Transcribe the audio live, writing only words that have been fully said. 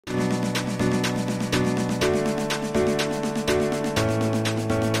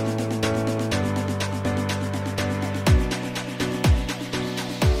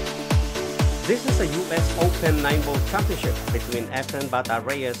U.S. Open 9-ball championship between Efren Bata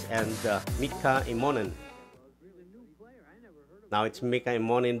Reyes and Mika Imonen. Now it's Mika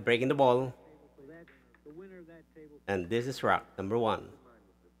Imonen breaking the ball. And this is rock number 1.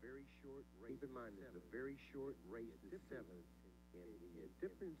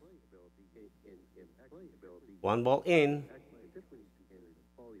 One ball in.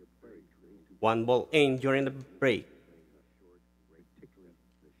 One ball in during the break.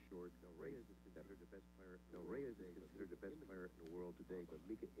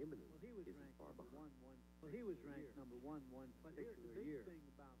 He was ranked number one particular year.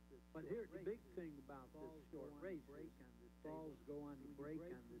 But here, the big thing about this short race is balls go on the break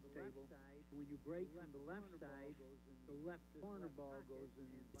on this table. When you break from the left side, the left corner ball goes in.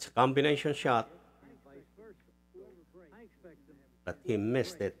 It's a combination shot, And vice versa. I expect them. but he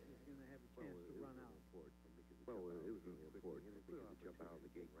missed it. He's going to have a chance to run out. Well, it was really important to jump out of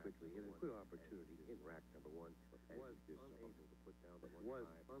the gate quickly, and a good opportunity in rack number 1.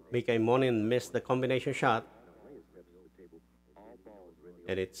 Mika Imonen missed the combination shot.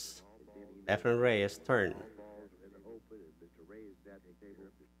 And it's Efren Reyes' turn.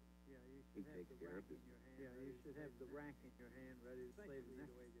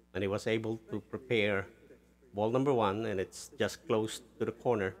 And he was able to prepare ball number 1, and it's just close to the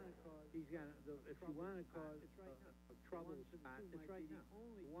corner. If you want to cause a trouble spot, it's right now.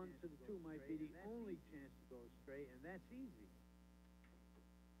 1 to the 2 might be the only chance to go straight, and that's easy.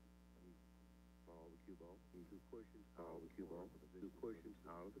 Follow the cue ball. 2 cushions. Follow the cue ball. 2 cushions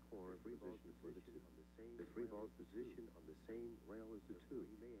out of the corner. 3 balls position on the same. The 3 balls position on the same rail as the 2.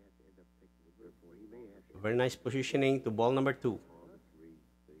 He may have to end up taking the therefore he may have to. Very nice positioning to ball number 2.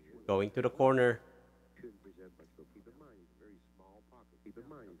 Going to the corner. Shouldn't present much. So keep in mind, he's a very small pocket. Keep in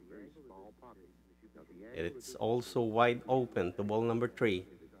mind, he's a very small pocket. Now, the And it's also wide open to ball number 3.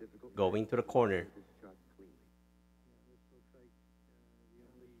 Going to the corner.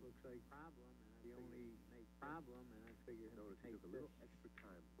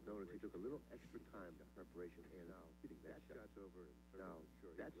 Notice he took a little extra time in preparation, and now that shot's over. Now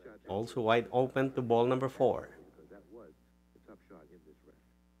that shot's Also wide open to ball number 4. because that was the tough shot in this rack.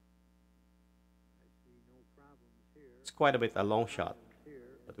 It's quite a bit a long shot,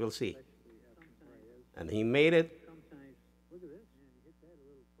 but we'll see. And he made it. Sometimes, look at this. Man, he hit that a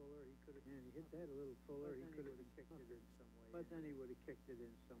little fuller. He could have. Man, he hit that a little fuller. He could have kicked it in some way. But then he would have kicked it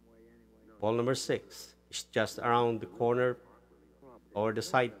in some way anyway. Ball number 6 is just around the corner or the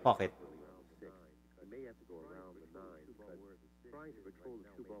side pocket. He may have to go around the 9, but trying to control the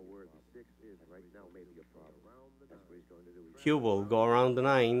cue ball where the 6 is right now may be a problem. That's what he's going to do. Cue will go around the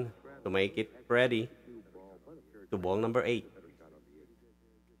 9 to make it ready to ball number 8.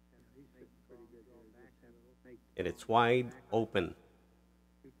 And it's wide open.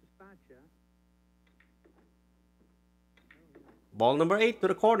 Ball number 8 to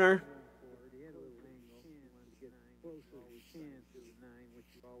the corner.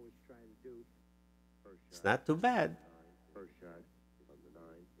 It's not too bad. First shot on the 9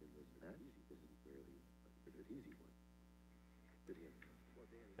 in this match. This is really an easy one.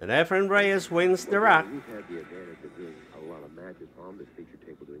 And Efren Reyes wins the rack. We've had the advantage of doing a lot of matches on this feature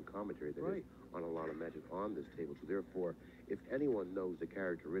table, doing commentary that is on a lot of matches on this table. So therefore, if anyone knows the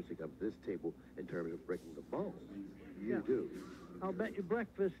characteristic of this table in terms of breaking the balls, you do. I'll bet you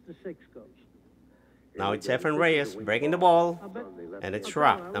breakfast the 6 goes. Now it's Efren Reyes breaking the ball. And it's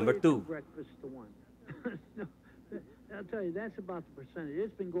rock number 2. Breakfast to 1. No, I'll tell you, that's about the percentage.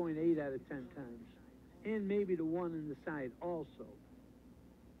 It's been going 8 out of 10 times. And maybe the 1 in the side also.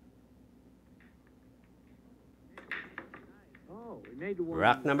 Oh, we made the 1.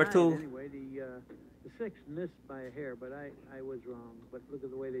 Rock on the number side 2. Anyway, the 6 missed by a hair, but I was wrong. But look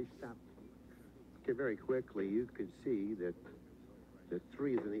at the way they stopped. Okay, very quickly, you can see that the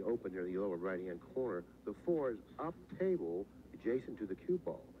 3 is in the open near the lower right-hand corner. The 4 is up table, adjacent to the cue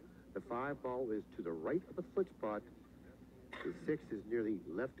ball. The 5 ball is to the right of the foot spot. The 6 is near the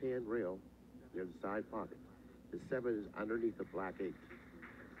left-hand rail, near the side pocket. The 7 is underneath the black 8.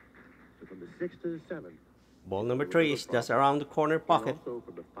 So from the 6 to the 7. Ball number 3 is just around the corner pocket. And also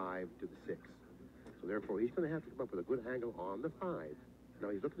from the 5 to the 6. So therefore, he's going to have to come up with a good angle on the 5. Now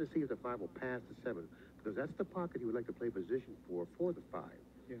he's looking to see if the 5 will pass the 7, because that's the pocket he would like to play position for the 5.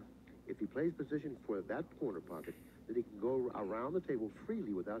 Yeah. If he plays position for that corner pocket, then he can go around the table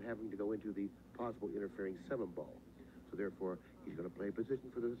freely without having to go into the possible interfering 7 ball. So therefore, he's going to play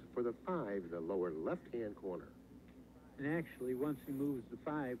position for the 5 in the lower left-hand corner. And actually, once he moves the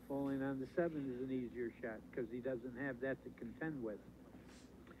 5, falling on the 7 is an easier shot because he doesn't have that to contend with.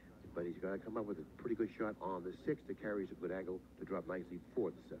 But he's got to come up with a pretty good shot on the 6 that carries a good angle to drop nicely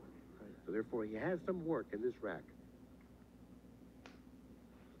for the 7. So So therefore, he has some work in this rack.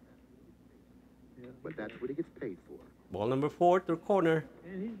 Yeah, But that's what he gets paid for. Ball number 4 to the corner.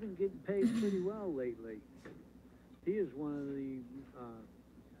 and he's been getting paid pretty well lately. He is one of the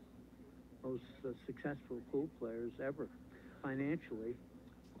most successful pool players ever, financially.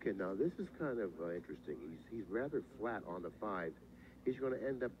 Okay, now this is kind of interesting. He's rather flat on the 5. He's going to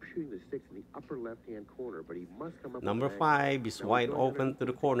end up shooting the 6 in the upper left-hand corner, but he must come up. Number with 5 is now, wide we're going open to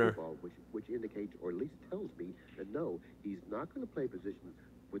the corner. ball, which indicates, or at least tells me, that no, he's not going to play position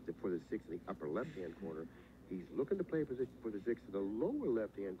for the 6 in the upper left-hand corner. He's looking to play position for the 6 in the lower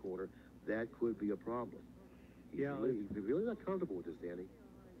left-hand corner. That could be a problem. He's really not comfortable with this, Danny.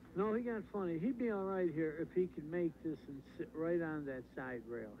 No, he got funny. He'd be all right here if he could make this and sit right on that side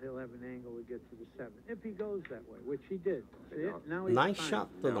rail. He'll have an angle to get to the 7, if he goes that way, which he did. See it? Now he's Nice fine. shot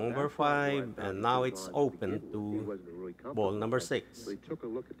to number 5, and now it's open to ball number 6. So he took a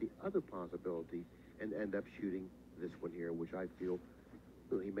look at the other possibility and ended up shooting this one here, which I feel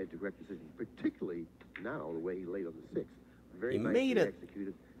he made the correct decision, particularly now the way he laid on the 6. Very He nicely made it.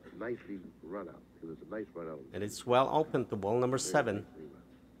 executed, nicely run out. It was a nice run out. And it's well open to ball number 7.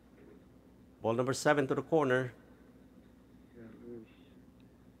 Ball number 7 to the corner. Yeah, there's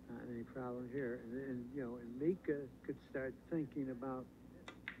not any problem here. And you know, and Mika could start thinking about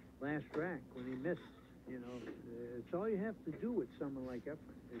last rack when he missed. You know, it's all you have to do with someone like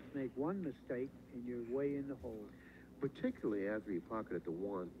Efren is make one mistake and you're way in the hole. Particularly after he pocketed the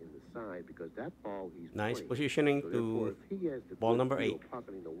 1 in the side, because that ball he's Nice playing. positioning So therefore, to if he has the ball good number feel 8.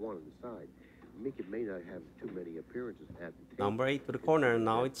 pocketing the 1 on the side, Mika may not have too many appearances at the table. Number 8 to the corner.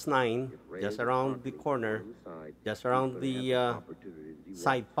 Now it's 9. If Reyes Just is around the pocketing corner. on the side, Just he's around gonna the have opportunity to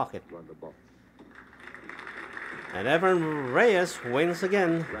side pocket. run the ball. And Efren Reyes wins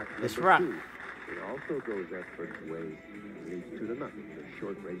again this number rack. 2. It also goes Efren's way, leads 2-0. The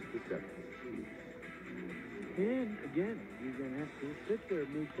short race to 7. And again, you're going to have to sit there,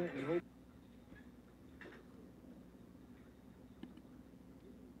 Mika, and hope.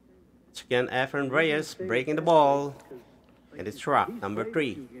 It's again Efren Reyes breaking the ball. And it's rack number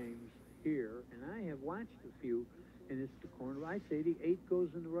 3. Games here, and I have watched a few, and it's the corner. I say the 8 goes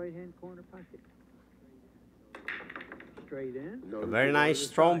in the right-hand corner pocket. Straight in. A very nice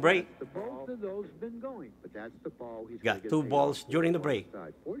strong break. Both of those been going. But that's the ball he's Got gonna get 2 paid balls off during the on break.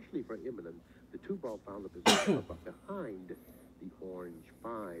 side. Fortunately for Immonen, the 2 ball found the position up behind the orange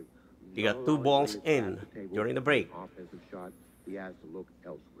 5. He got Not 2 allowing balls Reyes in at the table during the for break. an offensive shot. He has to look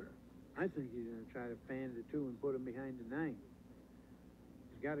elsewhere. I think he's going to try to fan the 2 and put him behind the 9.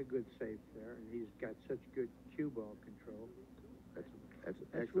 He's got a good safe there, and he's got such good cue ball control.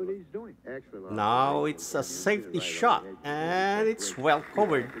 That's what he's doing. Excellent. Now it's a safety shot, and it's well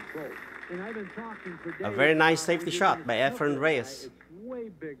covered. And I've been talking for days A very nice about safety when you're shot gonna by snooker Efren a guy, Reyes. It's way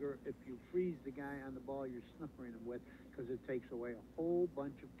bigger if you freeze the guy on the ball you're snookering him with, because it takes away a whole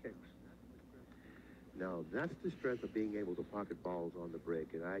bunch of kicks. Now, that's the strength of being able to pocket balls on the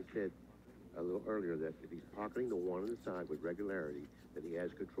break. And I said a little earlier that if he's pocketing the 1 on the side with regularity, then he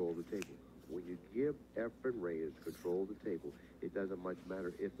has control of the table. When you give Efren Reyes control of the table, it doesn't much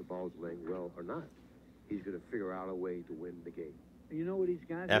matter if the ball's laying well or not. He's going to figure out a way to win the game. You know what he's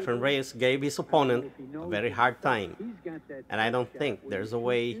got? Efren Reyes gave his opponent a very hard time. He's got that And I don't shot think where there's you a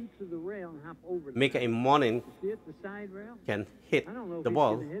way shoot into the rail and hop over the Mika side. Immonen See it, the side rail? can hit I don't know if the he's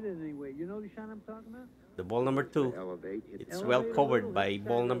ball. gonna hit it anyway. You know the shot I'm talking about? The ball number 2. Elevate. It's Elevate well a covered little, by hit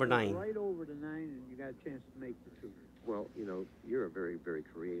ball side number rail, 9. Right over the 9, and you got a chance to make the 2. Well, you know, you're a very, very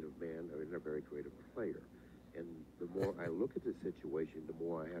creative man, and a very creative player. And the more I look at the situation, the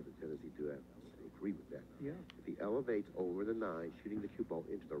more I have a tendency to agree with that. Yeah. If he elevates over the 9, shooting the cue ball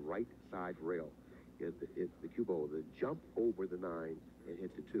into the right side rail, the cue ball will jump over the 9 and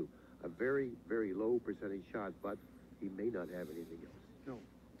hit the 2. A very, very low percentage shot, but he may not have anything else. No.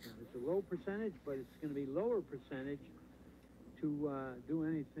 It's a low percentage, but it's going to be lower percentage to do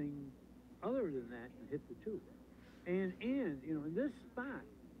anything other than that and hit the 2. And you know, in this spot,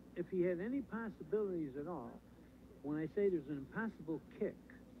 if he had any possibilities at all, when I say there's an impossible kick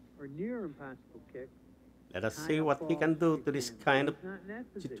or near impossible kick, Let us see what he can do to this kind of not in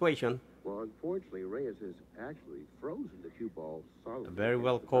that position. situation. Well, unfortunately, Reyes has actually frozen the cue ball solidly. A very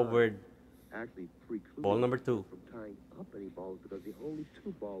well against the 9, covered actually precluding ball number 2. from tying up any balls, because the only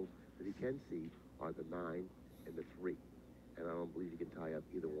 2 balls that he can see are the 9 and the 3. And I don't believe he can tie up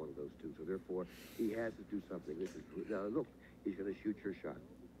either one of those 2. So therefore, he has to do something. Now look, he's going to shoot your shot.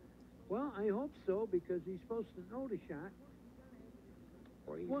 Well, I hope so, because he's supposed to know the shot.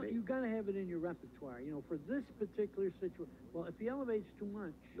 or he Well, may... you got to have it in your repertoire. You know, for this particular situation. Well, if he elevates too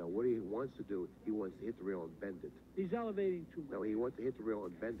much... No, what he wants to do, he wants to hit the rail and bend it. He's elevating too much. No, he wants to hit the rail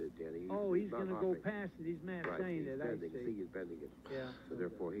and bend it, Danny. He's going to go hopping. past it. He's not Right, saying he's it. bending. I see. He's bending it. Yeah. So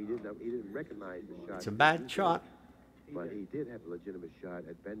therefore, he didn't recognize the shot. It's a bad shot. But he did have a legitimate shot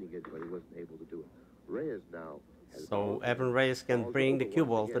at bending it, but he wasn't able to do it. Reyes now has So Efren Reyes can bring the cue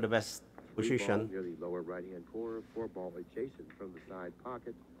ball to the best position. near the lower right-hand corner, 4 ball adjacent from the side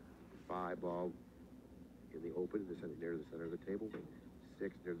pocket, 5 ball in the open, near the center of the table,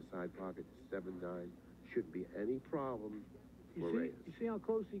 6 near the side pocket, 7, 9. Shouldn't be any problem for Reyes. You see how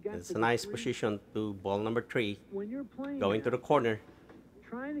close he got? It's a nice position to ball number 3. When you're playing, Going to the corner.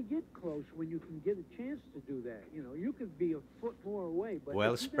 trying to get close when you can get a chance to do that. You know, you could be a foot more away, but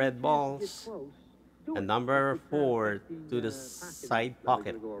Well spread balls. And number 4 to the side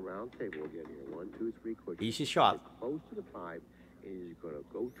pocket. Go around table again here. 1, 2, 3 quick. Easy shot. Close to the 5, and he's going to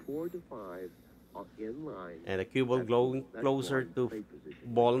go toward the 5 in line. And the cue ball going closer to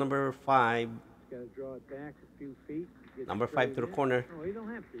ball number 5. Got to draw it back a few feet. Number 5 to the corner. No, you don't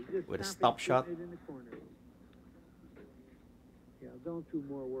have to. Just With a stop stop shot. it in the corner. Don't do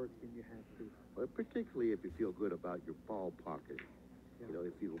more work than you have to. Well, particularly if you feel good about your ball pocket. Yeah. You know,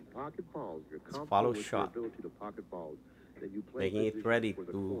 if you pocket balls, you're comfortable follow with shot. your ability to pocket balls, then you play Making it position ready for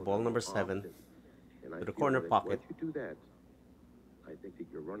the to corner ball number 7 often. And I to the feel corner that pocket. Once you do that, I think that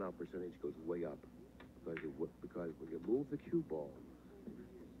your run-out percentage goes way up. Because when you move the cue ball,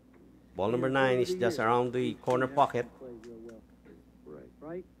 Ball number 9 is just around the corner pocket. right.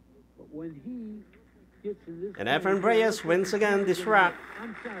 Right? But when he gets in this... And Efren Reyes wins again this rack.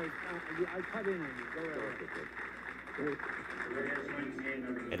 I'm sorry. I cut in on you. Go ahead.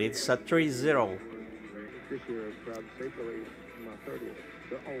 And it's a 3-0. This year, I'm proud to say, Billy, my 30th.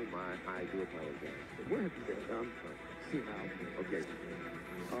 So, oh my, I do apologize. Where have you been? I'm sorry. See now. Okay.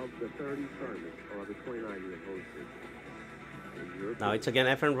 Of the 30 tournaments, or the 29 you hosted. Now it's again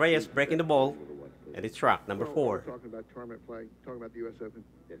Efren Reyes breaking the ball. And it's rack number 4. Talking about tournament play, talking about the U.S. Open.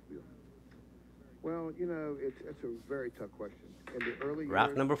 Yes, we are. Well, you know, it's a very tough question. In the early Rack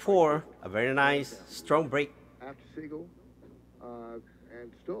years, number 4. A very nice strong break. after Siegel,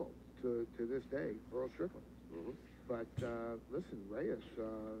 and still to this day, Earl Strickland. Mm-hmm. But listen, Reyes,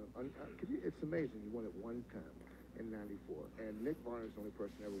 it's amazing you won it one time in '94, and Nick Varner is the only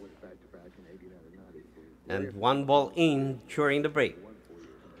person who ever won it back to back in '89 and '90. And 1 ball in during the break.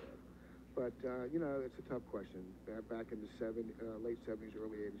 But, you know, it's a tough question. Back in the late 70s,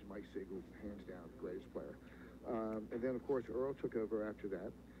 early 80s, Mike Siegel, hands down, greatest player. And then, of course, Earl took over after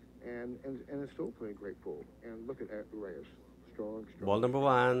that, and is still playing great pool. And look at Reyes, strong. Ball number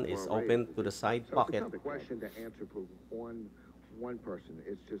 1 is open to the side pocket. It's a tough question to answer for one person.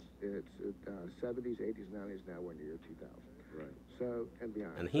 It's 70s, 80s, 90s, now we're in the year 2000. Right. So, and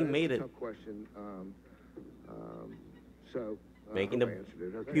beyond. And he made it. Tough question. Making the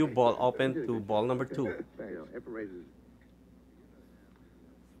cue ball open to ball number 2. You know, Efren Reyes is...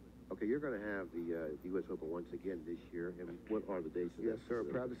 Okay, you're going to have the U.S. Open once again this year. And what are the dates of Yes, that? sir.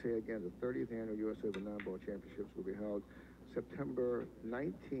 Proud to say again, the 30th annual U.S. Open Nine-Ball Championships will be held September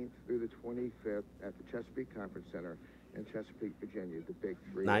 19th through the 25th at the Chesapeake Conference Center in Chesapeake, Virginia, the Big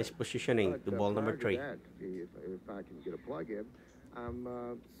Three. Nice positioning to ball number 3. That, if I can get a plug in, I'm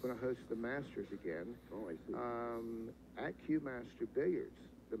going to host the Masters again. Oh, I see. At Q Master Billiards.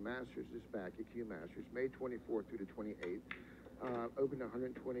 The Masters is back at Q Masters, May 24th through the 28th. Open to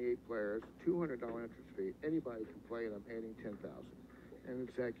 128 players, $200 entrance fee. Anybody can play, and I'm adding 10,000. And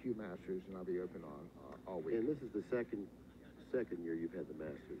it's at Q Masters, and I'll be open all week. And this is the second year you've had the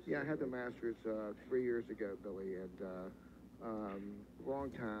Masters. Yeah, I had the Masters 3 years ago, Billy, and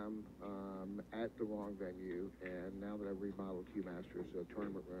wrong time at the wrong venue. And now that I've remodeled Q Masters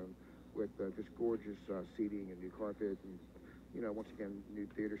tournament room with just gorgeous seating and new carpet, and you know, once again, new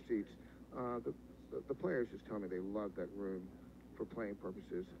theater seats, the players just tell me they love that room for playing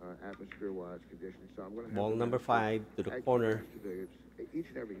purposes, atmosphere-wise, conditioning. So I'm going to have Ball number 5 to the corner. Each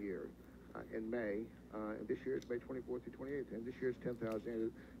and every year in May, and this year it's May 24th through 28th, and this year's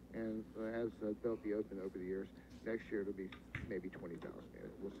 10,000, and as built the Open over the years, next year it'll be maybe 20,000.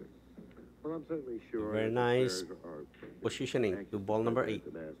 We'll see. Well, I'm certainly sure. Very that the nice players are positioning anxious to ball number play 8.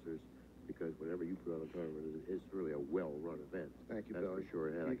 The Masters, because whenever you put on a tournament, it's really a well-run event. Thank you, That's Billy. for sure.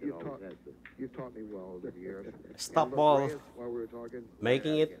 And You've taught me well over the years. Stop And look, ball. Reyes, while we were talking,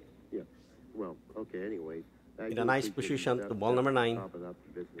 Making it Yeah. Well, okay. Anyway, in a nice position to ball number 9. Popping up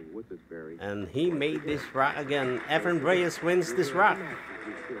and visiting with us, Barry. And he made this rack again. Efren Reyes wins this rack. Had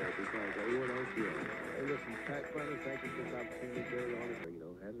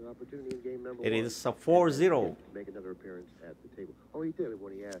an opportunity in game number It 1. is a 4-0. Make another appearance at the table. Oh, he he did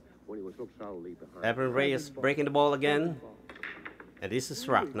when he was so solidly behind. Efren Reyes breaking the ball again. And this is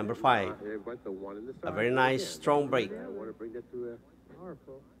rock number 5. It went the one in the A side very nice again. strong break. I want to bring that to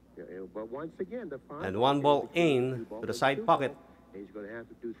Powerful. but once again, the five And one ball is in two to the balls, side two pocket. balls, and he's going to have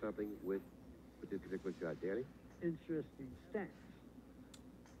to do something with this particular shot, Danny. Interesting stats.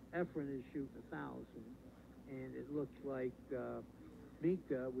 Efren is shooting 1,000, and it looks like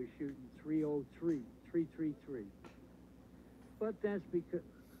Mika was shooting 303, 333. But that's because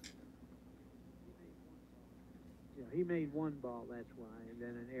he made one ball, that's why, and then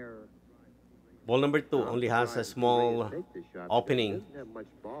an error. Ball number 2 only has a small opening. He doesn't have much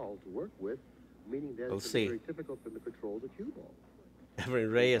ball to work with, meaning that We'll it's see. very difficult for him to control the cue ball.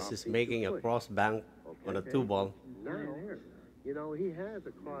 Efren Reyes is making a cross bank on a 2 ball. Now, you know, he has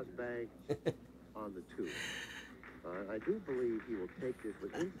a cross bank on the 2. I do believe he will take this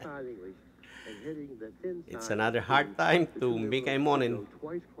with inside English and hitting the thin side. It's another hard time to Mika Imonen.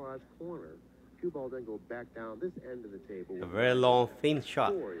 Twice cross corner. Cue ball then go back down this end of the table. A very long, thin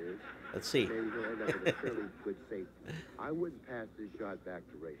shot. Score is, Let's see. maybe he'll end up with a fairly good safety. I wouldn't pass this shot back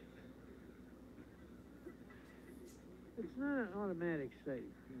to Reyes. It's not an automatic save.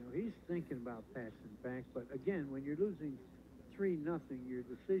 You know, he's thinking about passing back, but again, when you're losing 3-0, your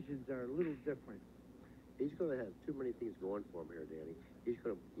decisions are a little different. He's going to have too many things going for him here, Danny. He's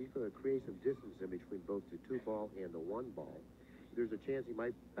going to create some distance in between both the 2 ball and the 1 ball. There's a chance he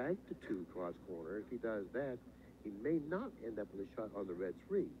might bank the 2 cross corner. If he does that, he may not end up with a shot on the red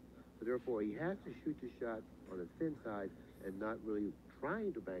 3. So therefore, he has to shoot the shot on the thin side and not really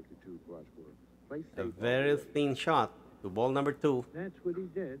trying to bank the 2 cross corner. Play A safe very on the thin shot to ball number 2. That's what he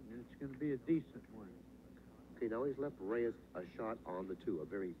did, and it's going to be a decent one. Okay, now he's left Reyes a shot on the 2, a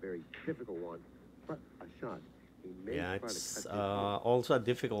very, very difficult one, but a shot. He may Yeah, try it's to cut also a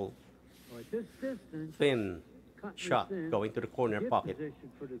difficult Well, at this distance, thin cutting shot this in, going to the corner get pocket.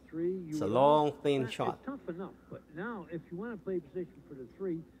 position for the 3. It's a long, thin It's shot. tough enough, but now if you want to play position for the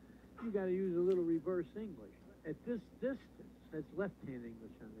 3, you got to use a little reverse English. At this distance, that's left-hand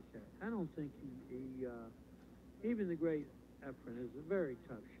English on the shot. I don't think he even the great Efren is a very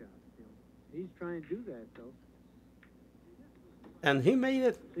tough shot. You know. He's trying to do that though. And he made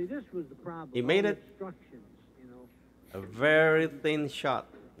it. See, this was the problem. He made all it. the Instructions, you know. A very thin shot.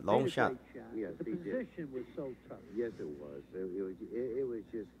 Long Made a shot. great Yes, the he did. position was so tough. Yes, it was. It was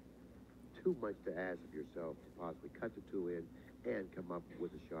just too much to ask of yourself to possibly cut the 2 in and come up with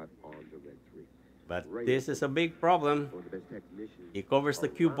a shot on the red 3. But this is a big problem. One of the best technicians. He covers the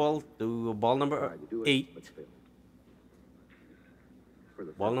cue ball to ball number tried to do it, 8. but failed. For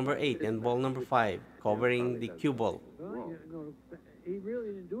the Ball first number time, 8 his and ball match number with 5 covering probably the done cue ball. Well, wrong. you know, he really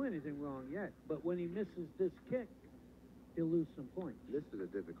didn't do anything wrong yet. But when he misses this kick, he'll lose some points. This is a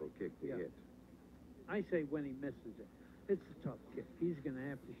difficult kick to Yeah. hit. I say when he misses it. It's a tough kick. He's going to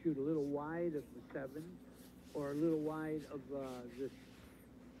have to shoot a little wide of the 7 or a little wide of this.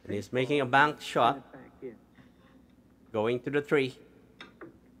 And he's making a bank shot It back in. going to the 3.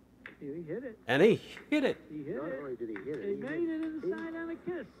 He hit it. And he hit it. He hit Not it. only did he hit it, He made it inside on a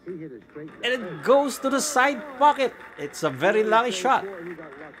kiss. he hit it straight. And it goes to the side pocket. It's a very lucky shot.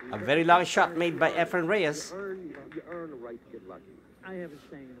 A very lucky shot made by Efren Reyes. You earn the right to get lucky. I have a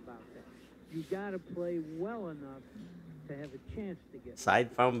saying about that. You got to play well enough to have a chance to get. Aside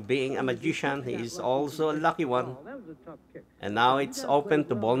from being a magician, he is also a lucky one. That was a tough kick. And now it's open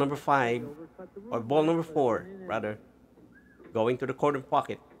to ball number 5, or ball number 4, rather, going to the corner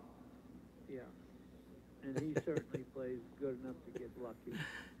pocket. Yeah. And he certainly plays good enough to get lucky.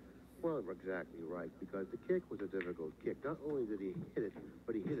 Well, you're exactly right, because the kick was a difficult kick. Not only did he hit it,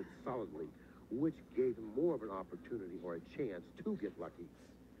 but he hit it solidly, which gave him more of an opportunity or a chance to get lucky.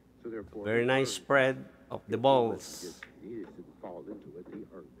 So therefore, Very he nice earned spread of the it. balls. He just didn't fall into it. He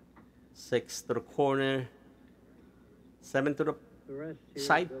earned it. 6 to the corner, 7 to the The rest here,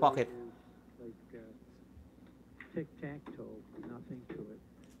 Side Billy, pocket. is like tic-tac-toe, nothing to it.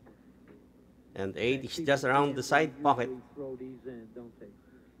 and 8 is People just around the usually side pocket. throw these in, don't they?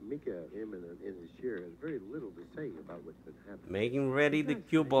 Mika Imonen in his chair has very little to say about what's been happening. Making ready the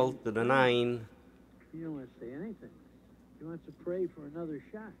cue ball to the 9. He don't want to say anything. He wants to pray for another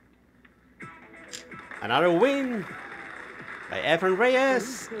shot. Another win by Efren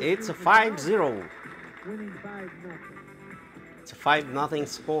Reyes. It's a 5-0. Winning 5-0. It's a 5-0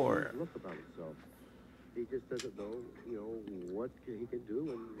 score. Look about himself. He just doesn't know, you know, what he can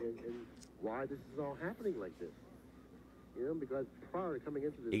do and why this is all happening like this. You know, because prior to coming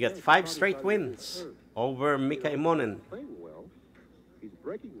into this, He got match, 5 probably straight thought he was wins hurt. over Mika Imonen. He's playing well. He's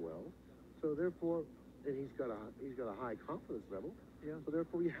breaking well. So therefore, and he's got a high confidence level. Yeah. So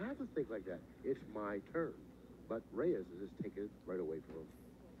therefore, you have to think like that. It's my turn. but Reyes is just taking it right away from him.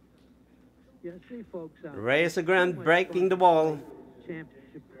 Yeah, see, folks, Reyes again so much breaking fun the ball.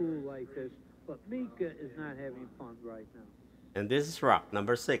 championship pool like this, but Mika is not having fun right now. And this is rock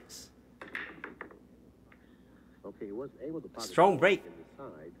number 6. Okay, he wasn't able to pocket Strong the break. in the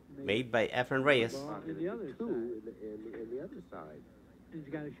side. made by Efren Reyes. In the other two side. in the other side. And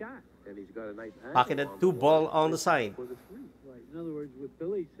he's got a shot. And he's got a nice angle Pocketed on 2 the ball one on the side. for the 3. Right. In other words, what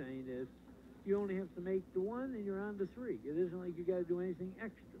Billy's saying is, you only have to make the 1 and you're on the 3. It isn't like you got to do anything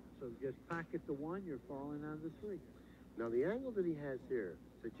extra. So just pocket the 1, you're falling on the 3. Now the angle that he has here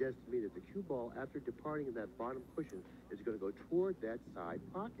suggests to me that the cue ball, after departing in that bottom cushion, is going to go toward that side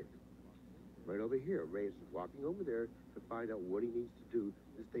pocket. Right over here. Reyes is walking over there to find out what he needs to do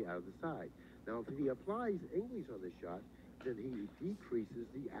to stay out of the side. Now, if he applies English on the shot, then he decreases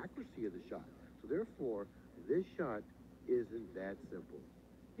the accuracy of the shot. So therefore, this shot isn't that simple.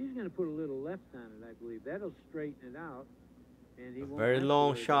 He's going to put a little left on it, I believe. That'll straighten it out. And he won't Very have to long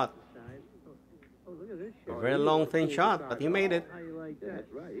worry shot. about the side. Oh, look at this A shot. very long, thin shot, but he made it. How you like that?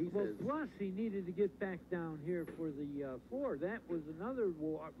 That's right. He Well, says, plus he needed to get back down here for the 4. That was another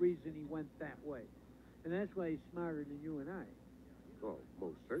reason he went that way. And that's why he's smarter than you and I. oh,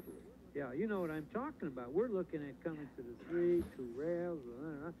 most certainly. Yeah, you know what I'm talking about. We're looking at coming to the 3, 2 rails,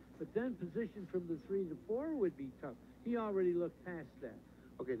 but then position from the 3 to 4 would be tough. He already looked past that.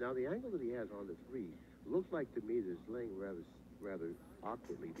 Okay, now the angle that he has on the 3 looks like to me that it's laying rather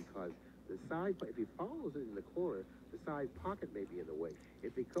awkwardly because the side, if he follows it in the corner, the side pocket may be in the way.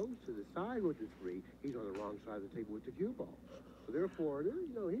 If he goes to the side with the 3, he's on the wrong side of the table with the cue ball. So therefore,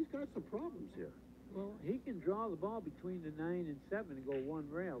 he's got some problems here. Well, he can draw the ball between the 9 and 7 and go 1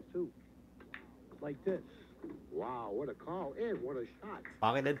 rail, too. Like this. Wow, what a call and what a shot.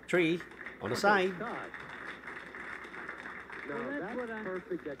 Pocketed 3 on the What a side. shot. Now, Well, that's what that's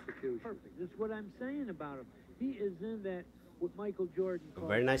perfect execution. Perfect. That's what I'm saying about him. He is in that, what Michael Jordan calls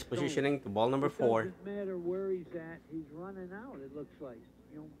Very nice zone. positioning to ball number It 4. doesn't matter where he's at. He's running out, it looks like.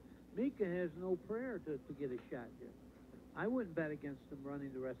 Mika has no prayer to get a shot here. I wouldn't bet against him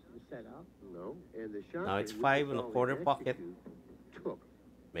running the rest of the setup. No, and the shot. Now that it's he 5 in the always quarter pocket. took.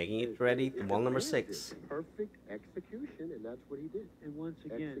 Making it ready to ball number 6. Perfect execution, and that's what he did. And once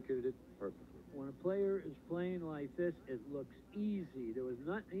again, Executed it perfectly. when a player is playing like this, it looks easy. There was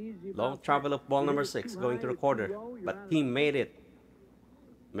nothing easy about Long that. travel of ball You number hit 6 too going high to the or too quarter. low, you're But out of he the made it.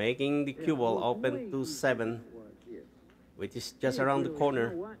 Making the Yeah, cue ball way open to easier 7, than it was. Yes. which is just Hey, around the Billy, corner.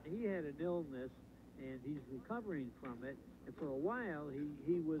 You know what? He had an illness, and he's recovering from it. And for a while,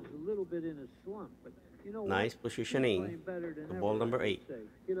 he was a little bit in a slump. But you know Nice what? He's positioning playing better than to ever, ball I number would 8. say.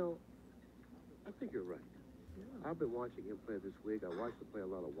 You know, I think you're right. Yeah. I've been watching him play this week. I watched him play a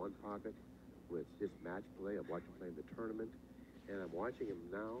lot of one pocket with just match play. I've watched him play in the tournament, and I'm watching him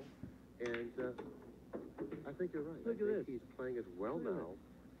now. And I think you're right. Look I at think this. he's playing as well Look at now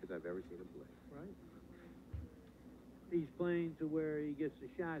as I've ever seen him play. Right. He's playing to where he gets a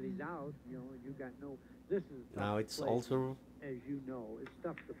shot, he's out. And you got no. This is tough Now to it's play, also as you know, it's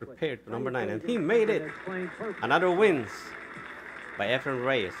tough to play. prepared for How do number you 9, play and he against made somebody it. that's playing perfect? Another wins by Efren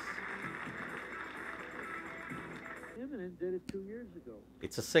Reyes. Imminent did it 2 years ago.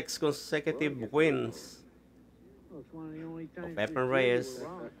 It's a 6 consecutive wins. Well, it's one of the only times Efren this year Reyes. we were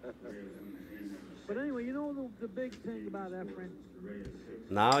wrong. But anyway, you know the big thing about Efren?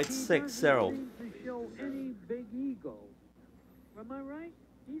 Now it's He 6-0. doesn't seem to show any big ego. Am I right?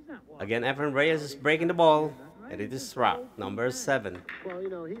 He's not walking Again, Efren around Reyes is shouting, breaking the "I'm ball, not right." and it He's is just rock old number man. 7. Well,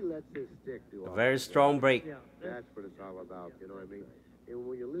 he lets his stick do A all very that. strong break. Yeah, That's what it's all about, you know what I mean? And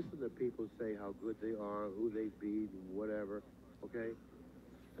when you listen to people say how good they are, who they beat, and whatever, okay?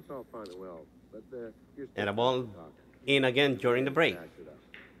 That's all fine and well. But you're still And a ball talking. in again during the break. Backs it up.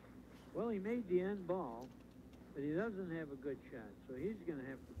 well, he made the end ball, but he doesn't have a good shot, so he's going to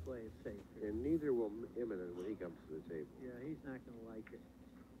have to play it safe here. And neither will Imminent when he comes to the table. Yeah, he's not going to like it.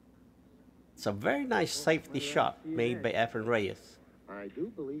 It's a very nice safety shot made by Efren Reyes. I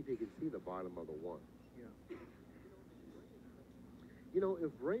do believe he can see the bottom of the 1. Yeah. You know,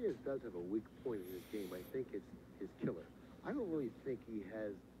 if Reyes does have a weak point in this game, I think it's his killer. I don't really think he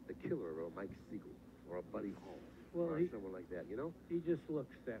has the killer of a Mike Siegel or a Buddy Hall Well, or he- someone like that, you know? He just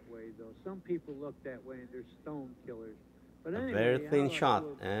looks that way, though. Some people look that way, and they're stone killers. But A anyway, very how thin about shot,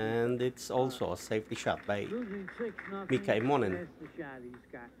 Will- and it's also a safety shot by Losing 6-0. Mika Immonen. That's the shot he's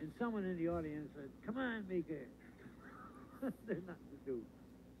got. And someone in the audience said, "Come on, Mika." There's nothing to do.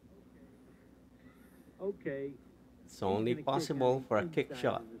 Okay. It's he's only gonna kick possible on for a the kick inside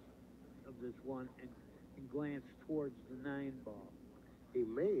shot. of this one and glance towards the 9 ball. He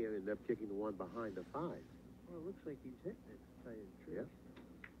may end up kicking the one behind the 5. Well, it looks like he's hitting it, to tell you the truth.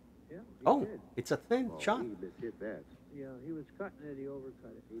 Yeah, he Oh, did. it's a thin Oh, shot. he mishit that. Yeah, he was cutting it, he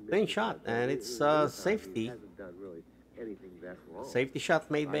overcut it. He Thin mishit shot, that. and In it's the meantime, safety. He hasn't done really anything that wrong. Safety shot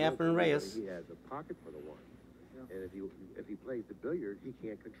made by I know Efren Reyes. He has a pocket for the one. Yeah. And if he plays the billiard, he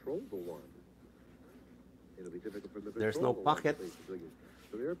can't control the one. It'll be difficult for him to There's control no the one pocket. if he plays the billiard.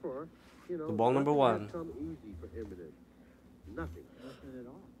 So therefore, you know, The ball number nothing one. has come easy for Eminem. Nothing. Nothing at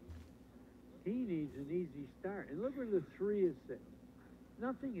all. He needs an easy start. And look where the 3 is sitting.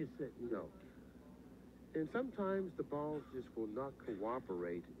 Nothing is sitting. No. And sometimes the balls just will not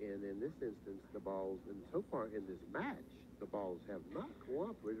cooperate. And in this instance, the balls, and so far in this match, the balls have not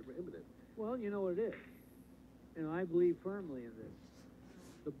cooperated for Eminem. Well, you know what it is. And I believe firmly in this.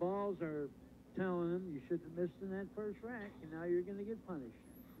 The balls are telling him you shouldn't have missed in that first rack, and now you're going to get punished.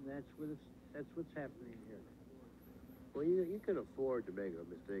 And that's what's happening here. Well, you can afford to make a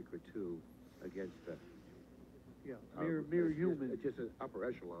mistake or two against the Yeah, mere humans. Just an upper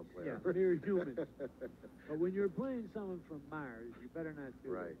echelon player. Yeah, mere humans. But when you're playing someone from Mars, you better not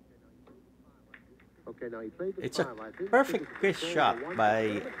do Right. it. Okay, now he played the It's a 5. I think perfect he quiz controlled shot the one. by I'm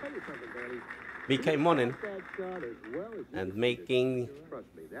gonna tell you something, Danny. BK He Monin, shot that shot as well as you and did. making Trust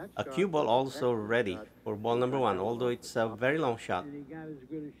me, that a shot cue ball was an also excellent ready shot. for ball number 1, although it's a very long shot. And he got as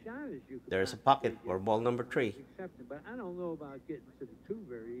good a shot as you could. There's a possibly pocket for get. ball number 3. Accepted, but I don't know about getting to the 2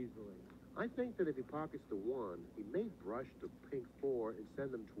 very easily. I think that if he pockets the 1, he may brush the pink 4 and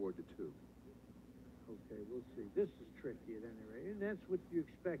send them toward the 2. Okay, we'll see. This is tricky at any rate, and that's what you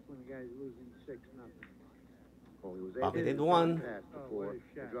expect when a guy's losing 6-0. Oh, he was Pocketed to 1. pass the Oh, 4, what a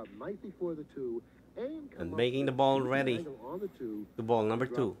shot. drop right before the 2, and come And up making with the ball a ready angle on the 2, to ball number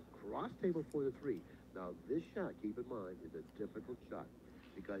drop 2. cross table for the 3. Now, this shot, keep in mind, is a difficult shot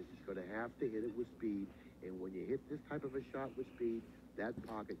because he's going to have to hit it with speed, and when you hit this type of a shot with speed, that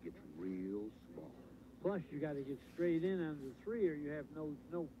pocket gets real small. Plus, you got to get straight in on the 3, or you have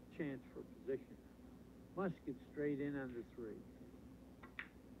no chance for position. Must get straight in on the 3.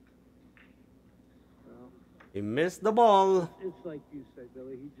 Well, He missed the ball. it's like you said,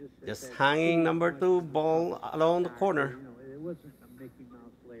 Billy. He just had Hanging too number much 2 ball along the start. corner. You know, it wasn't a Mickey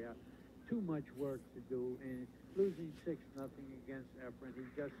Mouse layout. Too much work to do, and losing 6-0 against Efren, he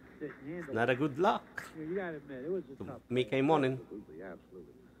just didn't handle Not it. a good luck You got to admit, it was a to tough. BK Monin. Absolutely,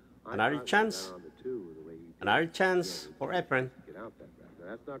 absolutely. Another I chance. down on the 2 the way he did. Another chance for Efren. Get out that back. Now,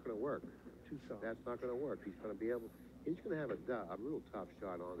 that's not going to work. Too soft. That's not going to work. He's going to be able. He's going to have a real tough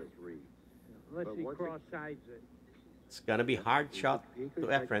shot on the 3. Unless but he once it- cross-sides it. It's gonna be hard shot He to could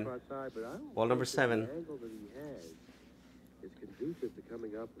make Efren. the outside, but I don't Ball number think that 7. The angle that he has is conducive to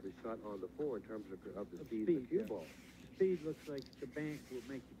coming up with a shot on the 4 in terms of the Of speed of the speed, cue yeah. ball. Speed looks like the bank will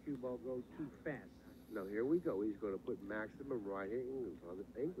make the cue ball go too fast. Now here we go. He's going to put maximum right-hand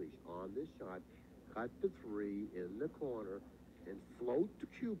English on this shot. Cut the 3 in the corner and float the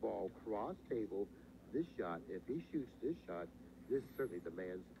cue ball cross table. This shot, if he shoots this shot, this certainly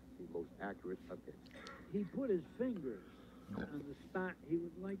demands the most accurate of hits. He put his fingers on the spot he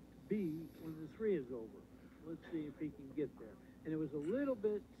would like to be when the 3 is over. Let's see if he can get there. And it was a little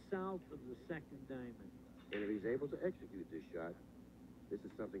bit south of the 2nd diamond. And if he's able to execute this shot, this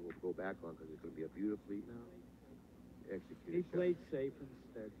is something we'll go back on because it's going to be a beautifully No, executed he shot. played safe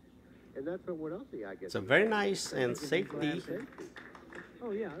instead. And that's what else I guess. It's a very nice and safety Oh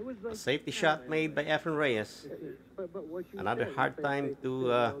yeah, it was like safety shot made by Efren Reyes. But what you Another said, hard you time said, to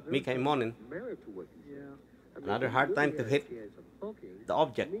there's BK Monin. merit to what you said. Yeah. I mean, Another he hard really time to had a hit chance of poking the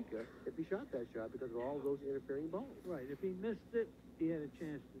object. Mika if he shot that shot because of all those interfering balls. Right, if he missed it, he had a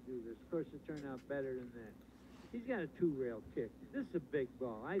chance to do this. Of course, it turned out better than that. He's got a 2-rail kick. This is a big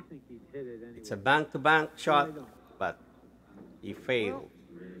ball. I think he'd hit it anyway. It's a bank-to-bank shot, I don't. but he failed,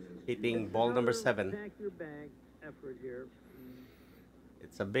 hitting ball number 7. Pack your bag effort here.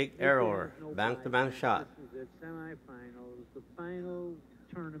 It's a big error, bank-to-bank shot. This is it, semifinals, the final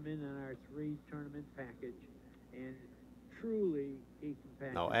tournament in our 3-tournament package, and truly he can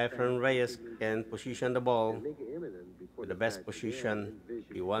pack. Now his Efren bag. Reyes can position the ball And Mika Eminem, before to the best match began, position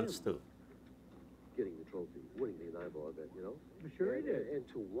envisioned he wants him to. getting the trophy, winning the 9-ball event, you know? I'm sure he and, did. And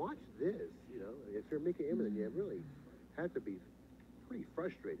to watch this, you know, if you're Mika Eminem, you really had to be pretty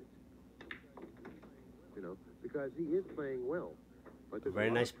frustrated, you know, because he is playing well. But there's a Very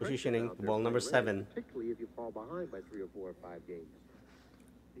lot nice of pressure positioning out to there ball number playing 7. particularly if you fall behind by 3 or 4 or 5 games.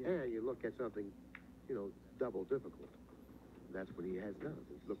 Yeah. And you look at something, you know, double difficult. And that's what he has done.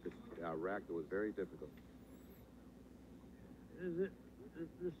 He's looked at a rack that was very difficult. This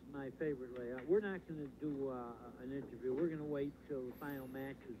is my favorite layout. We're not going to do an interview. We're going to wait till the final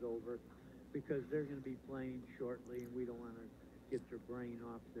match is over because they're going to be playing shortly, and we don't want to get their brain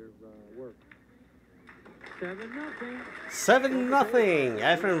off their work. 7-0. 7-0.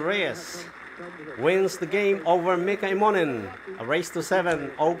 Efren Reyes wins the game over Mika Imonen. A race to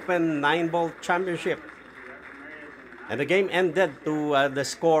 7 Open 9-ball championship. And the game ended to the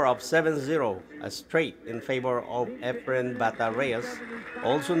score of 7-0, a straight in favor of Efren Bata Reyes,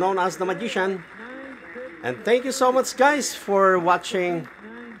 also known as the Magician. And thank you so much, guys, for watching.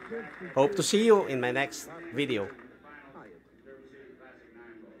 Hope to see you in my next video.